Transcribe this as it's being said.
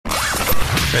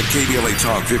At KBLA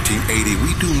Talk 1580,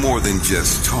 we do more than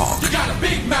just talk. You got a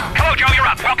big mouth. Hello, Joe, you're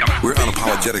up. Welcome. We're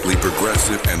unapologetically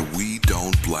progressive, and we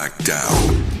don't black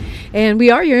down. And we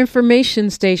are your information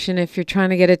station if you're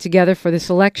trying to get it together for this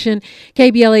election.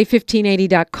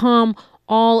 KBLA1580.com.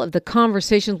 All of the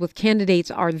conversations with candidates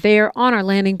are there on our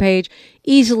landing page,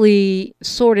 easily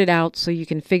sorted out so you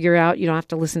can figure out. You don't have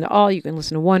to listen to all. You can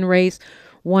listen to one race,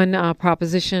 one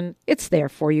proposition. It's there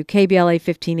for you,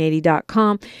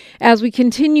 KBLA1580.com. As we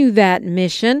continue that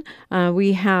mission,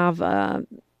 we have a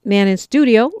man in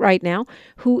studio right now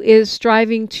who is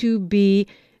striving to be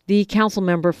the council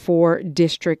member for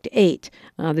District 8,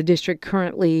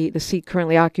 the seat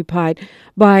currently occupied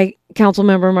by council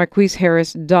member Marquise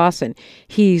Harris Dawson.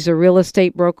 He's a real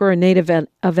estate broker, a native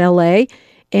of L.A.,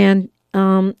 and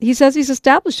he says he's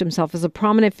established himself as a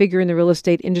prominent figure in the real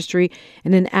estate industry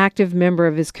and an active member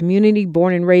of his community,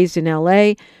 born and raised in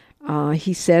L.A.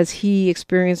 He says he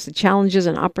experienced the challenges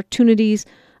and opportunities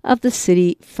of the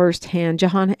city firsthand.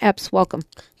 Jahan Epps, welcome.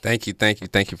 Thank you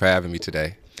for having me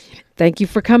today. Thank you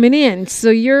for coming in. So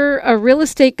you're a real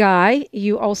estate guy.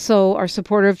 You also are a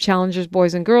supporter of Challengers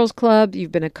Boys and Girls Club.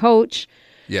 You've been a coach.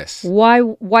 Yes.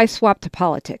 Why swap to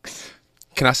politics?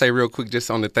 Can I say real quick just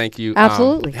on the thank you?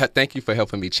 Absolutely. Thank you for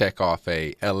helping me check off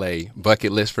a LA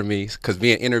bucket list for me, because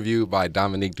being interviewed by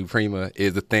Dominique Duprima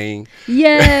is a thing.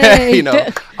 Yay! You know,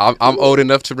 I'm old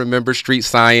enough to remember Street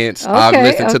Science. Okay, I've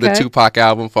listened to the okay. Tupac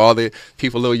album. For all the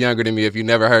people a little younger than me, if you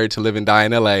never heard To Live and Die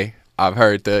in LA, I've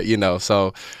heard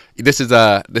so this is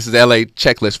LA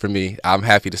checklist for me. I'm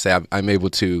happy to say I'm able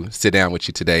to sit down with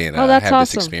you today and that's have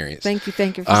awesome. this experience. Thank you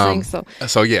for saying so.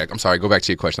 So yeah, I'm sorry. Go back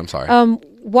to your question. I'm sorry.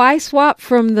 Why swap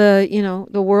from the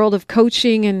world of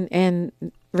coaching and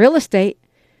real estate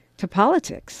to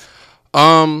politics?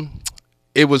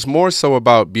 It was more so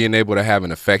about being able to have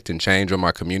an effect and change on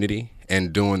my community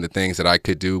and doing the things that I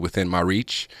could do within my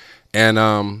reach. And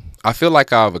I feel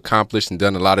like I've accomplished and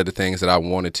done a lot of the things that I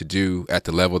wanted to do at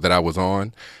the level that I was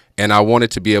on. And I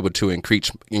wanted to be able to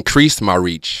increase my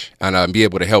reach and be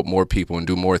able to help more people and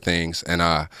do more things. And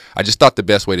I just thought the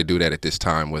best way to do that at this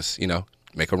time was,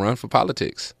 make a run for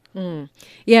politics.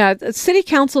 Yeah, the city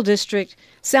council district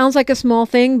sounds like a small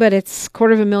thing, but it's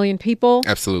 250,000 people.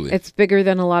 Absolutely. It's bigger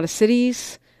than a lot of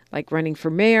cities, like running for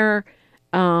mayor.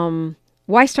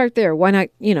 Why start there? Why not,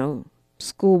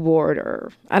 school board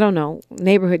or, I don't know,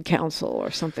 neighborhood council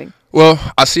or something? Well,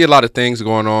 I see a lot of things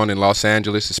going on in Los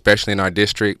Angeles, especially in our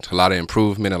district, a lot of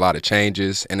improvement, a lot of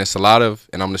changes. And it's a lot of,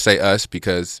 and I'm going to say us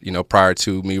because, prior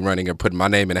to me running and putting my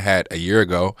name in a hat a year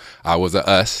ago, I was a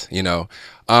us,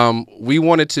 we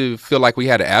wanted to feel like we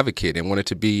had an advocate and wanted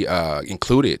to be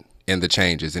included in the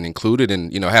changes and included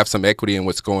and, have some equity in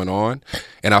what's going on.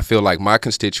 And I feel like my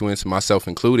constituents, myself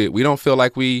included, we don't feel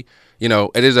like we,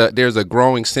 there's a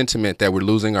growing sentiment that we're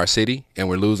losing our city and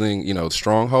we're losing,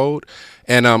 stronghold.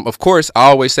 And of course, I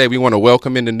always say we want to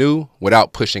welcome in the new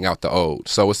without pushing out the old.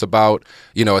 So it's about,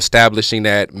 establishing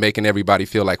that, making everybody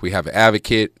feel like we have an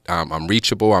advocate. I'm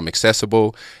reachable, I'm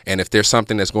accessible. And if there's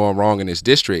something that's going wrong in this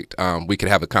district, we could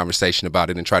have a conversation about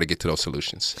it and try to get to those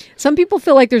solutions. Some people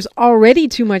feel like there's already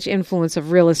too much influence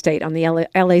of real estate on the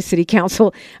LA City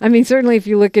Council. I mean, certainly if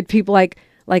you look at people like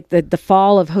the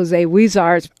fall of Jose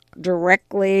Huizar, it's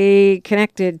directly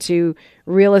connected to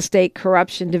real estate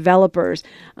corruption developers.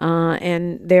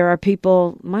 And there are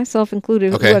people, myself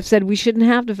included, who have said we shouldn't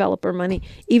have developer money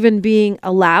even being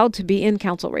allowed to be in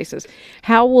council races.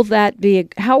 How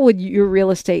would your real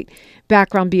estate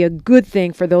background be a good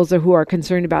thing for those who are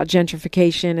concerned about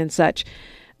gentrification and such,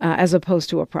 as opposed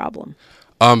to a problem?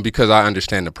 Because I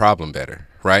understand the problem better,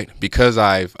 right? Because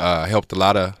I've helped a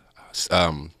lot of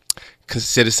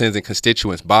citizens and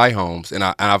constituents buy homes, and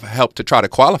I've helped to try to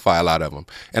qualify a lot of them.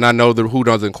 And I know who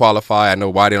doesn't qualify. I know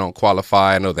why they don't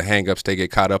qualify. I know the hangups they get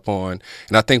caught up on.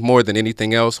 And I think more than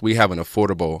anything else, we have an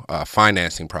affordable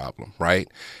financing problem, right?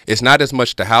 It's not as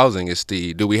much the housing, it's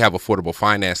do we have affordable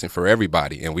financing for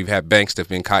everybody? And we've had banks that have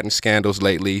been caught in scandals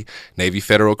lately, Navy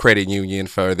Federal Credit Union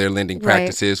for their lending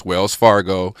practices, Wells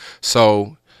Fargo.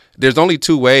 So there's only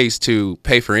two ways to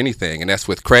pay for anything, and that's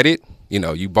with credit.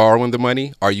 You borrowing the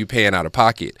money or you paying out of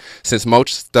pocket. Since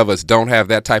most of us don't have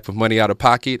that type of money out of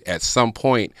pocket, at some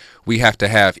point we have to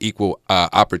have equal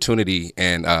opportunity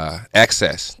and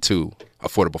access to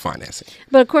affordable financing.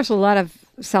 But of course, a lot of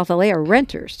South LA are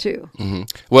renters too. Mm-hmm.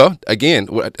 Well, again,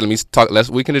 let me talk.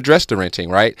 We can address the renting,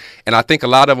 right? And I think a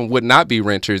lot of them would not be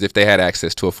renters if they had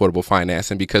access to affordable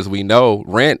financing, because we know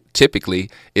rent typically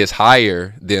is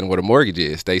higher than what a mortgage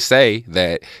is. They say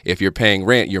that if you're paying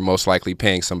rent, you're most likely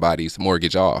paying somebody's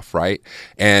mortgage off, right?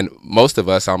 And most of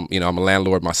us, I'm a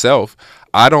landlord myself.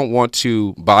 I don't want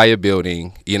to buy a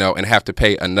building, and have to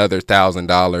pay another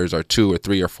 $1,000 or $200 or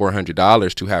 $300 or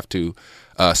 $400 to have to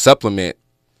supplement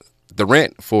the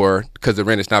rent because the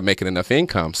rent is not making enough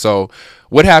income. So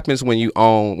what happens when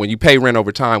you pay rent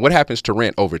over time? What happens to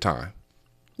rent over time?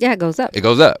 Yeah, it goes up. It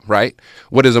goes up, right?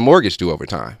 What does a mortgage do over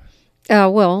time?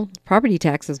 Well, property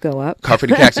taxes go up.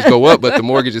 Property taxes go up, but the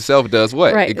mortgage itself does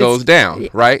what? Right. It goes down,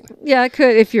 right? Yeah, it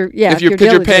could if you're because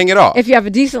diligent. you're paying it off. If you have a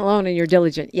decent loan and you're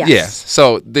diligent, yes. Yes.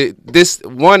 So this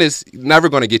one is never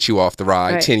going to get you off the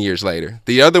ride 10 years later.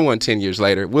 The other one 10 years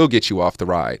later will get you off the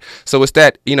ride. So it's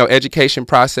that, education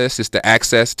process. It's the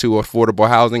access to affordable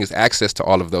housing. It's access to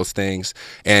all of those things.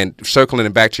 And circling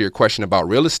it back to your question about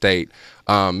real estate,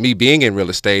 me being in real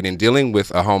estate and dealing with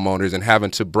homeowners and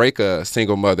having to break a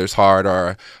single mother's heart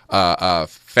or a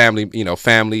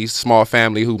family, small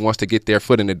family who wants to get their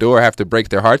foot in the door, have to break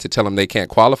their heart to tell them they can't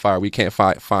qualify, or we can't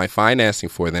find financing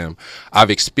for them. I've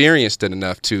experienced it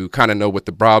enough to kind of know what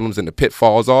the problems and the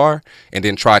pitfalls are, and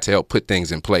then try to help put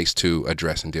things in place to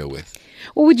address and deal with.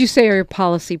 What would you say are your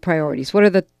policy priorities? What are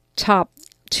the top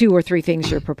 2 or 3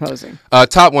 things you're proposing?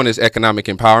 Top one is economic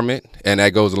empowerment, and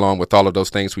that goes along with all of those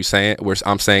things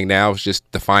I'm saying now. Is just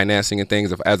the financing and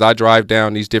things. As I drive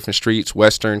down these different streets,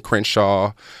 Western,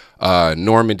 Crenshaw,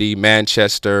 Normandy,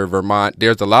 Manchester, Vermont,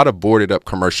 there's a lot of boarded up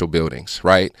commercial buildings,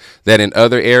 right? That in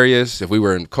other areas, if we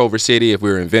were in Culver City, if we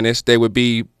were in Venice, they would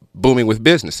be booming with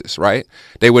businesses, right?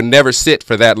 They would never sit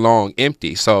for that long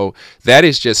empty. So that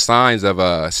is just signs of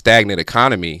a stagnant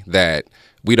economy, that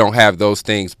we don't have those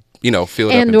things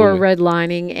filled up. And or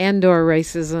redlining, and or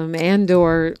racism, and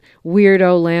or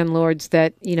weirdo landlords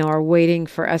that, are waiting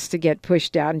for us to get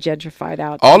pushed out and gentrified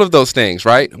out. All of those things,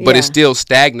 right? But it still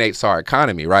stagnates our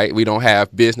economy, right? We don't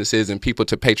have businesses and people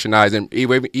to patronize, and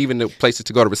even the places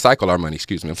to go to recycle our money,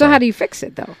 So how do you fix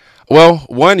it, though? Well,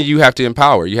 one, you have to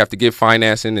empower. You have to give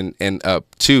financing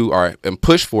and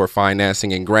push for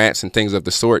financing and grants and things of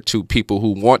the sort to people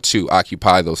who want to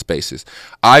occupy those spaces.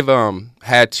 I've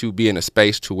had to be in a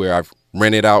space to where I've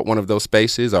rented out one of those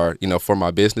spaces, or for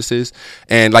my businesses,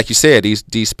 and like you said,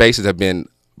 these spaces have been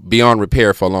beyond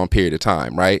repair for a long period of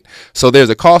time, right? So there's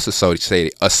a cost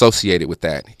associated with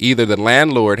that. Either the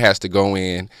landlord has to go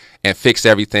in and fix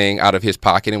everything out of his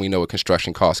pocket, and we know what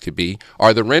construction costs could be,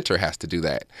 or the renter has to do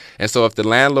that. And so if the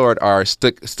landlord are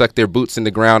stuck their boots in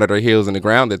the ground or their heels in the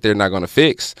ground that they're not going to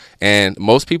fix, and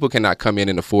most people cannot come in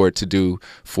and afford to do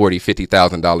 $40,000,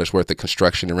 $50,000 worth of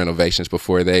construction and renovations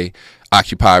before they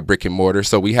occupy brick and mortar.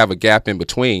 So we have a gap in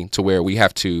between to where we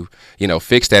have to,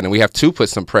 fix that, and we have to put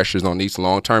some pressures on these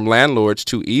long-term landlords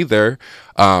to either,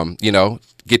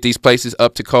 get these places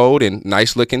up to code and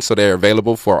nice looking so they're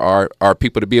available for our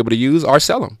people to be able to use, or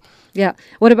sell them. Yeah.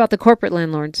 What about the corporate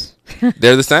landlords?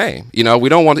 They're the same. We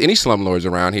don't want any slumlords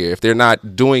around here. If they're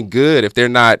not doing good, if they're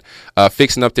not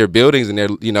fixing up their buildings, and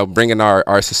they're, bringing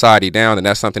our society down, then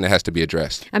that's something that has to be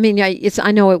addressed. I mean,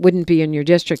 I know it wouldn't be in your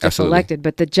district if elected,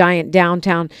 but the giant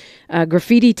downtown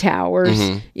graffiti towers,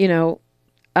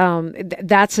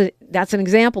 that's an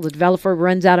example. The developer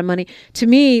runs out of money. To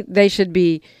me, they should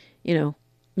be,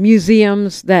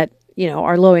 museums that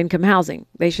are low income housing.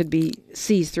 They should be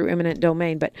seized through eminent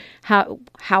domain. But how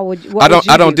would you?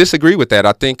 I don't disagree with that.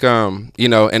 I think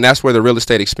and that's where the real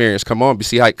estate experience come on.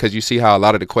 Because you see how a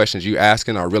lot of the questions you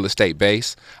asking are real estate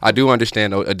based. I do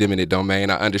understand a eminent domain.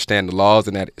 I understand the laws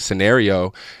in that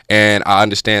scenario, and I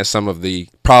understand some of the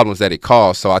problems that it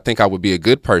caused. So I think I would be a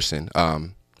good person.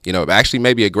 Actually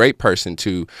maybe a great person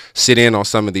to sit in on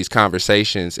some of these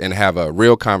conversations and have a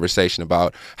real conversation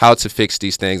about how to fix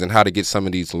these things and how to get some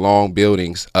of these long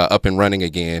buildings up and running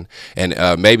again, and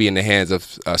maybe in the hands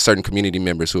of certain community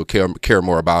members who will care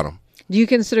more about them. Do you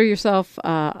consider yourself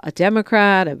a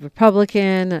Democrat, a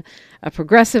Republican, a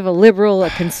progressive, a liberal, a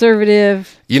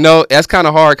conservative? That's kind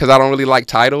of hard because I don't really like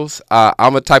titles.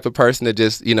 I'm a type of person that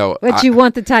just, But you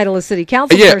want the title of city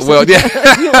council person. Well,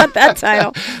 yeah. You want that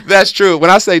title. That's true. When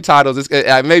I say titles, it's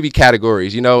maybe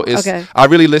categories. Okay. I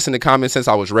really listen to comments since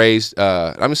I was raised.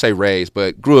 I'm going to say raised,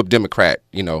 but grew up Democrat,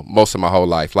 most of my whole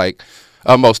life. Like,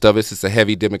 most of it's a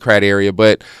heavy Democrat area,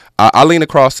 but I lean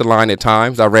across the line at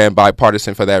times. I ran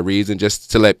bipartisan for that reason, just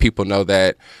to let people know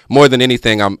that more than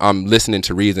anything, I'm listening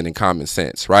to reason and common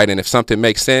sense, right? And if something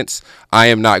makes sense, I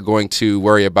am not going to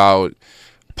worry about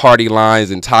party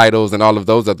lines and titles and all of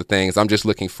those other things. I'm just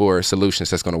looking for solutions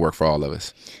that's going to work for all of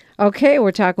us. Okay,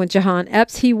 we're talking with Jahan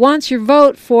Epps. He wants your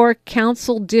vote for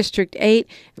Council District 8,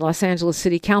 Los Angeles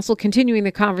City Council. Continuing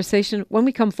the conversation when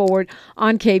we come forward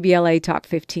on KBLA Talk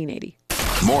 1580.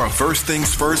 More of First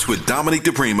Things First with Dominique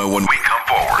DePrima when we come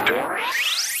forward.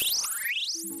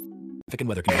 and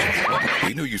weather conditions.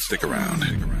 We knew you'd stick around.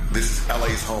 This is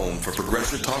LA's home for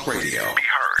Progressive Talk Radio. Be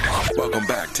heard. Welcome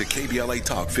back to KBLA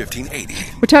Talk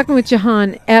 1580. We're talking with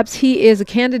Jahan Epps. He is a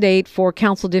candidate for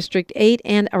Council District 8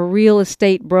 and a real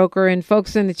estate broker. And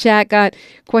folks in the chat got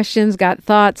questions, got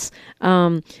thoughts.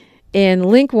 And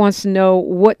Link wants to know,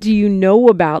 what do you know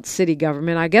about city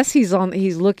government? I guess he's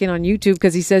looking on YouTube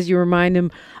because he says you remind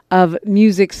him of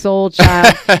Music Soul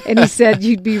Child. And he said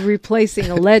you'd be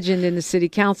replacing a legend in the city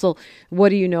council. What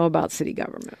do you know about city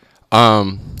government?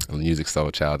 Music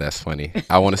Soul Child, that's funny.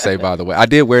 I want to say, by the way, I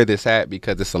did wear this hat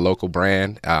because it's a local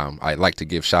brand. I like to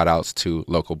give shout outs to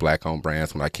local black owned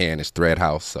brands when I can. It's Thread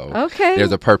House, so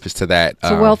there's a purpose to that.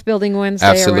 It's a Wealth Building Wednesday.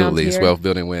 Absolutely, it's Wealth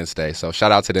Building Wednesday. So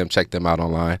shout out to them. Check them out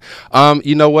online.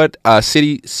 You know what?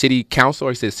 City council,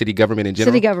 or you said city government in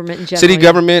general? City government in general. City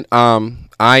government.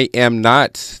 I am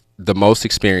not the most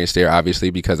experienced there,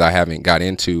 obviously, because I haven't got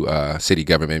into city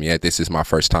government yet. This is my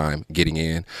first time getting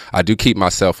in. I do keep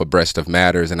myself abreast of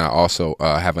matters, and I also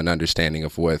have an understanding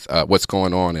of what's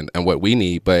going on and what we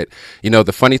need. But, you know,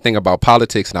 the funny thing about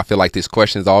politics, and I feel like this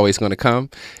question is always going to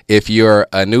come, if you're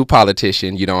a new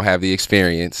politician, you don't have the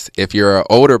experience. If you're an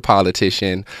older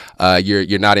politician,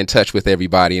 you're not in touch with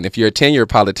everybody. And if you're a tenured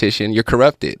politician, you're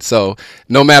corrupted. So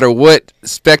no matter what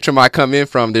spectrum I come in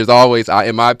from, there's always,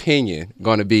 in my opinion,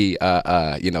 going to be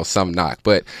some knock.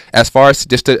 But as far as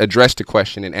just to address the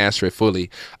question and answer it fully,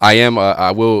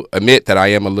 I will admit that I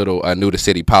am a little new to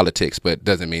city politics, but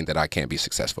doesn't mean that I can't be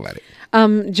successful at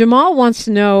it. Jamal wants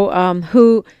to know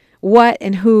who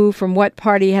from what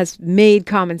party has made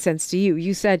common sense to you.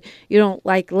 You said you don't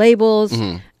like labels,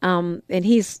 and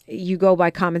you go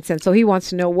by common sense. So he wants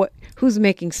to know who's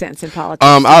making sense in politics.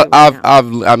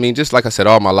 I mean, just like I said,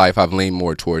 all my life I've leaned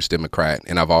more towards Democrat,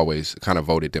 and I've always kind of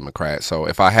voted Democrat. So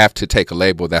if I have to take a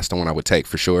label, that's the one I would take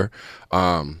for sure.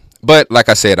 But like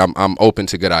I said, I'm open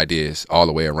to good ideas all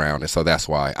the way around, and so that's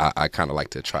why I kind of like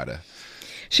to try to.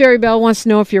 Sherry Bell wants to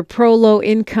know if you're pro low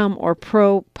income or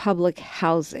pro public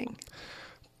housing.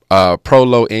 Pro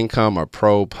low income or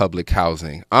pro public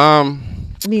housing. I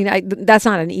mean, that's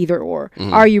not an either or.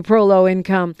 Mm-hmm. Are you pro low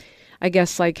income? I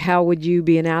guess, like, how would you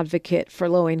be an advocate for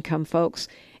low income folks?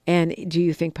 And do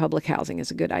you think public housing is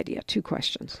a good idea? 2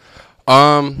 questions.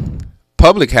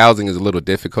 Public housing is a little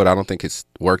difficult. I don't think it's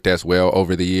worked as well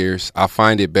over the years. I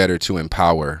find it better to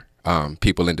empower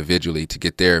people individually to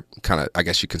get their kind of, I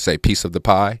guess you could say, piece of the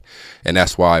pie. And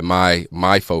that's why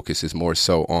my focus is more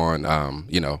so on,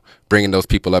 bringing those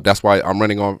people up. That's why I'm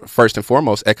running on, first and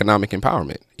foremost, economic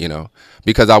empowerment,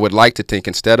 because I would like to think,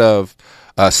 instead of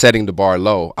setting the bar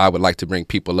low, I would like to bring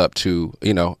people up to,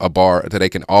 a bar that they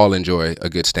can all enjoy a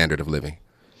good standard of living.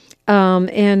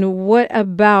 And what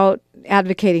about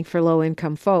advocating for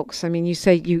low-income folks? I mean, you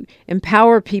say you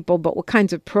empower people, but what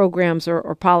kinds of programs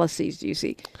or policies do you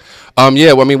see?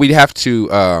 We'd have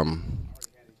to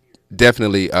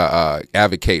definitely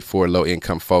advocate for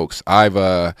low-income folks.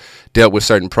 I've dealt with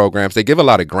certain programs. They give a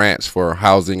lot of grants for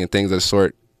housing and things of the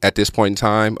sort at this point in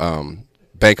time.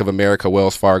 Bank of America,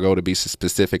 Wells Fargo, to be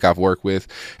specific, I've worked with,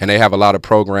 and they have a lot of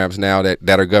programs now that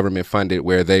are government funded,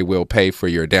 where they will pay for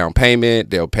your down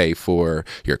payment, they'll pay for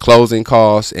your closing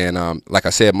costs, and like I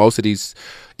said, most of these,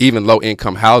 even low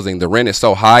income housing, the rent is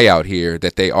so high out here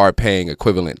that they are paying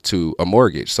equivalent to a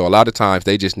mortgage. So a lot of times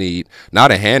they just need not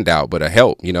a handout, but a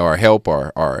help,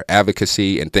 or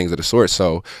advocacy and things of the sort.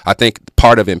 So I think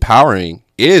part of empowering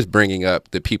is bringing up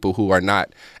the people who are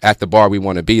not at the bar we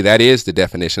want to be. That is the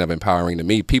definition of empowering to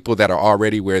me. People that are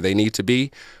already where they need to be,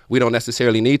 we don't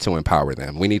necessarily need to empower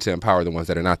them. We need to empower the ones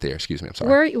that are not there. Excuse me, I'm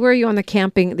sorry. Where are you on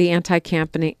the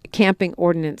anti-camping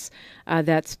ordinance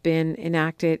that's been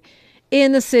enacted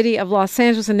in the city of Los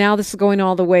Angeles? And now this is going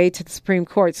all the way to the Supreme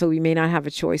Court, so we may not have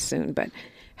a choice soon. But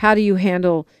how do you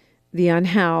handle the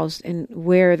unhoused and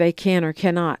where they can or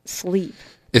cannot sleep?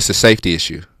 It's a safety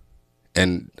issue.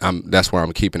 And that's where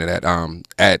I'm keeping it at.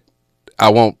 I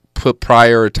won't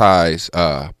prioritize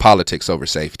politics over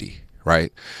safety,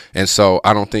 right? And so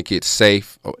I don't think it's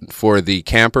safe for the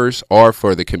campers or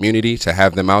for the community to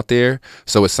have them out there.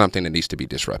 So it's something that needs to be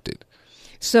disrupted.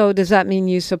 So does that mean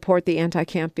you support the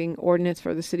anti-camping ordinance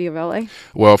for the city of LA?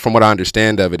 Well, from what I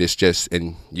understand of it, it's just,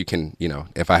 and you can,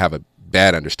 if I have a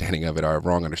bad understanding of it or a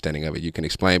wrong understanding of it, you can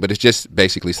explain. But it's just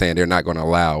basically saying they're not going to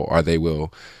allow, or they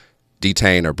will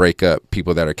detain or break up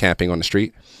people that are camping on the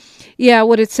street? Yeah,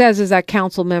 what it says is that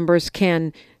council members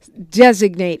can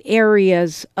designate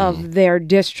areas of their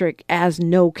district as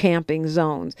no camping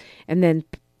zones, and then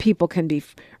people can be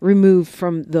removed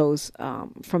from those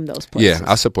places. Yeah,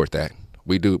 I support that.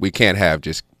 We can't have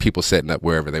just people setting up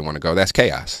wherever they want to go. That's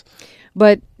chaos.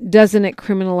 But doesn't it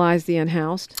criminalize the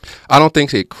unhoused? I don't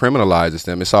think it criminalizes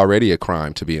them. It's already a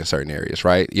crime to be in certain areas,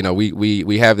 right? You know,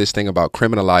 we have this thing about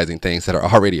criminalizing things that are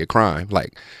already a crime.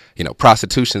 Like, you know,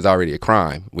 prostitution is already a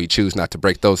crime. We choose not to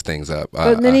break those things up.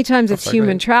 But many times it's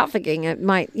human trafficking. It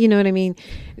might, you know what I mean?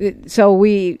 So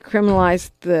we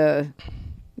criminalize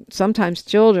sometimes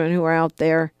children who are out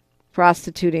there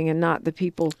prostituting and not the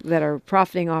people that are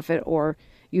profiting off it or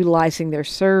utilizing their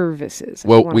services.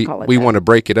 Well, we want to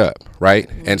break it up, right?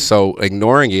 Mm-hmm. And so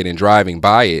ignoring it and driving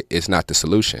by it is not the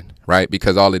solution, right?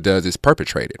 Because all it does is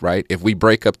perpetrate it, right? If we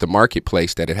break up the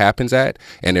marketplace that it happens at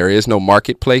and there is no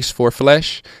marketplace for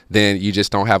flesh, then you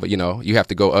just don't have, you have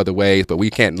to go other ways, but we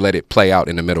can't let it play out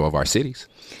in the middle of our cities.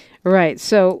 Right.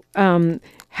 So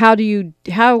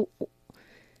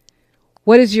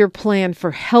what is your plan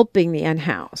for helping the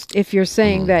unhoused? If you're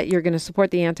saying that you're going to support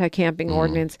the anti-camping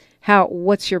ordinance,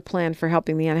 what's your plan for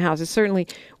helping the unhoused? Certainly,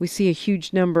 we see a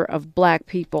huge number of black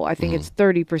people. I think it's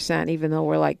 30%, even though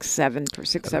we're like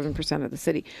 7% of the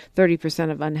city.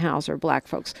 30% of unhoused are black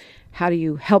folks. How do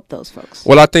you help those folks?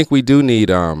 Well, I think we do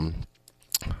need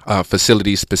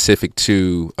facilities specific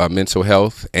to mental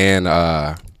health and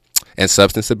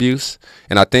substance abuse.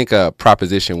 And I think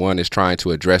Proposition 1 is trying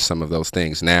to address some of those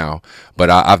things now. But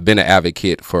I've been an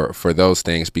advocate for those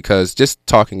things because just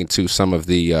talking to some of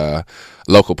the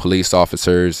local police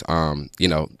officers,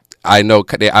 I know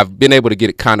I've been able to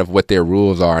get kind of what their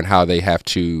rules are and how they have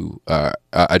to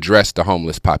address the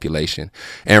homeless population.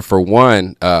 And for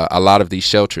one, a lot of these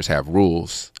shelters have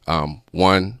rules.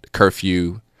 One,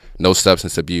 curfew, no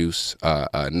substance abuse,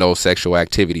 no sexual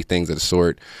activity, things of the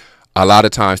sort. A lot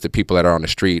of times the people that are on the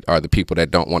street are the people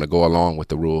that don't want to go along with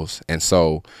the rules. And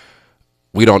so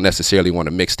we don't necessarily want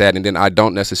to mix that. And then I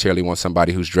don't necessarily want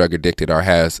somebody who's drug addicted or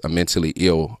has a mentally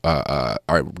ill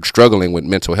or struggling with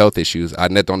mental health issues. I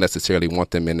don't necessarily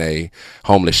want them in a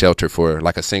homeless shelter for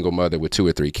like a single mother with 2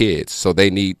 or 3 kids. So they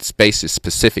need spaces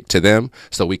specific to them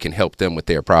so we can help them with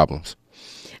their problems.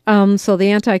 So the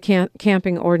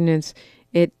anti-camping ordinance,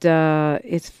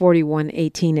 it's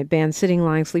 4118. It bans sitting,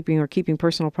 lying, sleeping, or keeping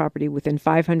personal property within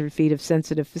 500 feet of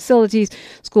sensitive facilities,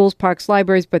 schools, parks,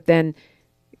 libraries. But then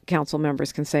council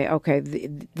members can say, okay,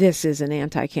 this is an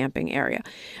anti-camping area.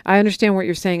 I understand what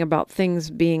you're saying about things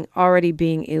already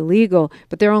being illegal,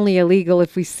 but they're only illegal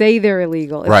if we say they're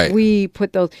illegal. Right. If we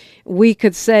put those, we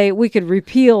could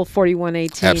repeal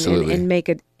 4118 and make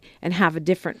it and have a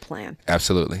different plan.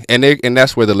 Absolutely. And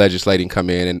that's where the legislating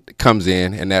comes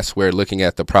in, and that's where looking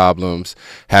at the problems,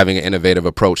 having an innovative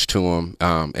approach to them,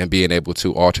 and being able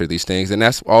to alter these things. And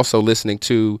that's also listening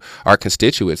to our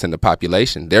constituents and the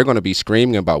population. They're going to be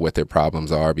screaming about what their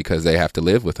problems are because they have to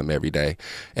live with them every day.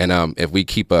 And if we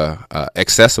keep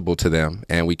accessible to them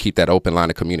and we keep that open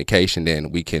line of communication, then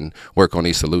we can work on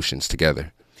these solutions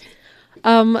together.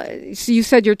 So you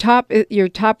said your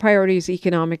top priority is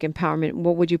economic empowerment.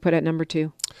 What would you put at number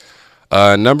 2?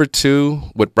 Number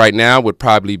 2 right now would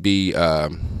probably be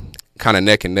kind of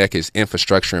neck and neck is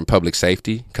infrastructure and public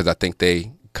safety, because I think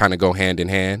they kind of go hand in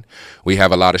hand. We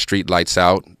have a lot of street lights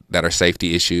out that are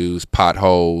safety issues,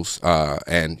 potholes,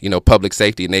 and public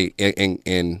safety,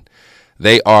 and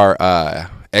they are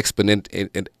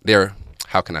they're,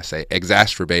 how can I say,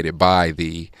 exacerbated by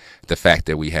the fact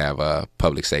that we have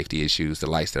public safety issues, the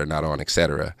lights that are not on, et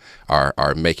cetera,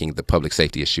 are making the public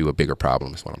safety issue a bigger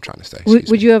problem is what I'm trying to say.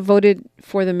 Would you have voted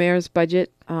for the mayor's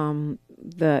budget?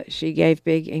 She gave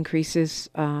big increases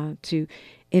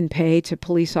in pay to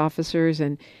police officers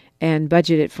and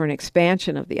budgeted for an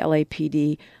expansion of the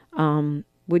LAPD.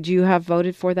 Would you have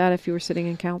voted for that if you were sitting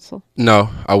in council? No,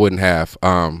 I wouldn't have.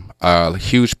 A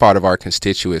huge part of our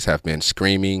constituents have been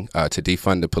screaming to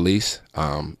defund the police.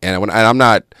 And when I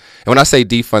say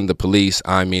defund the police,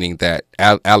 I'm meaning that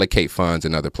allocate funds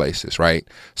in other places, right?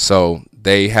 So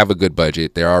they have a good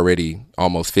budget. They're already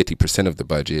almost 50% of the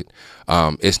budget.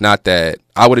 It's not that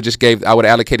I would have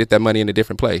allocated that money in a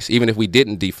different place. Even if we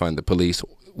didn't defund the police,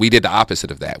 we did the opposite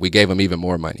of that. We gave them even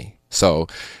more money. So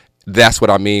that's what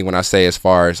I mean when I say as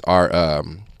far as our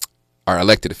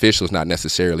elected officials not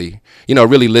necessarily,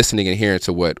 really listening and hearing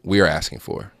to what we're asking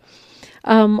for.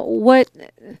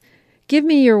 Give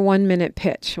me your 1-minute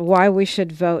pitch why we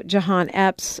should vote Jahan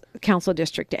Epps, Council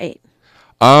District 8.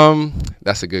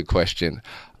 That's a good question.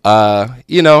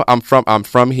 I'm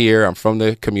from here. I'm from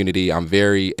the community. I'm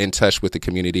very in touch with the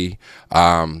community.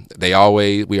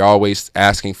 We're always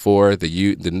asking for the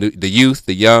youth,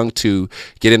 the young to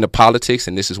get into politics,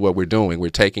 and this is what we're doing. We're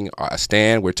taking a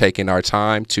stand. We're taking our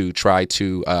time to try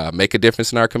to make a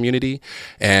difference in our community,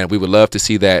 and we would love to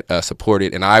see that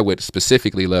supported. And I would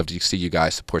specifically love to see you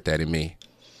guys support that in me.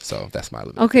 So that's my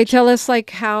little Okay, pitch. tell us like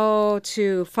how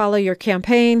to follow your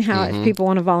campaign, how if people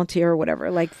want to volunteer or whatever,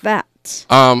 like that.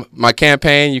 My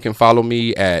campaign, you can follow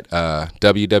me at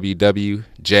www.jepps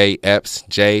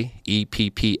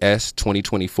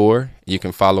 2024. You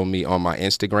can follow me on my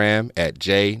Instagram at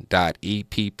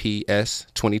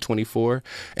j.epps2024.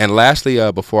 And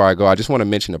lastly, before I go, I just want to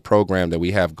mention a program that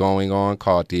we have going on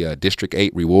called the District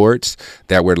 8 Rewards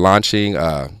that we're launching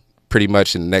pretty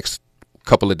much in the next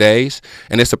couple of days,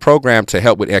 and it's a program to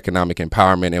help with economic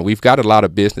empowerment. And we've got a lot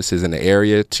of businesses in the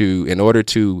area in order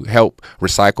to help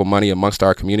recycle money amongst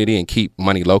our community and keep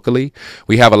money locally.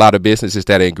 We have a lot of businesses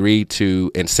that agreed to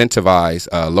incentivize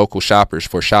local shoppers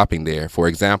for shopping there. For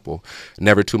example,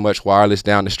 Never Too Much Wireless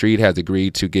down the street has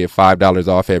agreed to give $5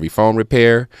 off every phone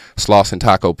repair. Sloss and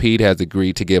Taco Pete has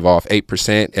agreed to give off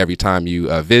 8% every time you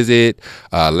visit.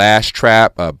 Lash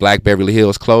Trap, Black Beverly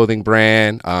Hills clothing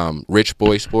brand, Rich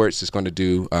Boy Sports is going to do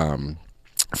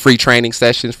free training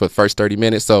sessions for the first 30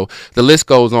 minutes. So the list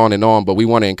goes on, but we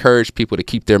want to encourage people to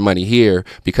keep their money here,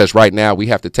 because right now we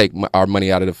have to take our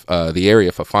money out of the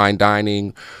area for fine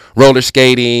dining, roller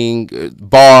skating,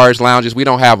 bars, lounges. We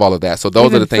don't have all of that. So those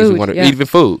Even are the things food, we want to, yeah. even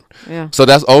food. Yeah. So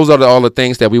those are all the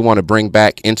things that we want to bring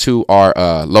back into our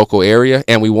local area,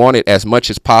 and we want it as much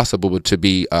as possible to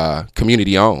be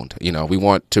community owned. You know, we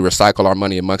want to recycle our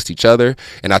money amongst each other,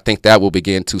 and I think that will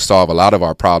begin to solve a lot of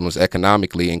our problems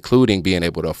economically, including being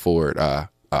able to afford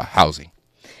housing.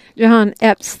 Jahan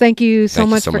Epps, thank you so Thank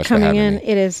you much so for much for coming having in. me.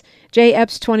 It is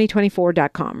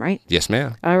jepps2024.com, right? Yes,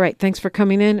 ma'am. All right. Thanks for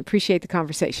coming in. Appreciate the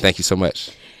conversation. Thank you so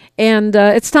much. And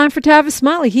it's time for Tavis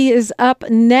Smiley. He is up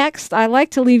next. I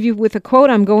like to leave you with a quote.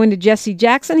 I'm going to Jesse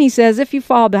Jackson. He says, if you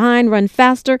fall behind, run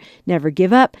faster, never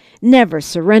give up, never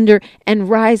surrender, and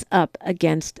rise up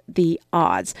against the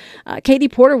odds. Katie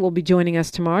Porter will be joining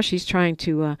us tomorrow. She's trying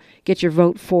to get your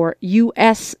vote for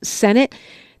U.S. Senate.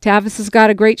 Tavis has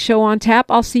got a great show on tap.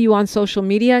 I'll see you on social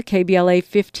media, KBLA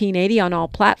 1580 on all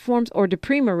platforms, or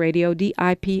DiPrima Radio,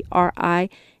 DiPrima,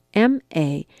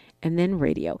 and then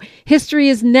radio. History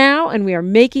is now, and we are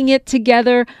making it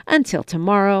together. Until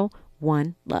tomorrow,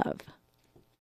 one love.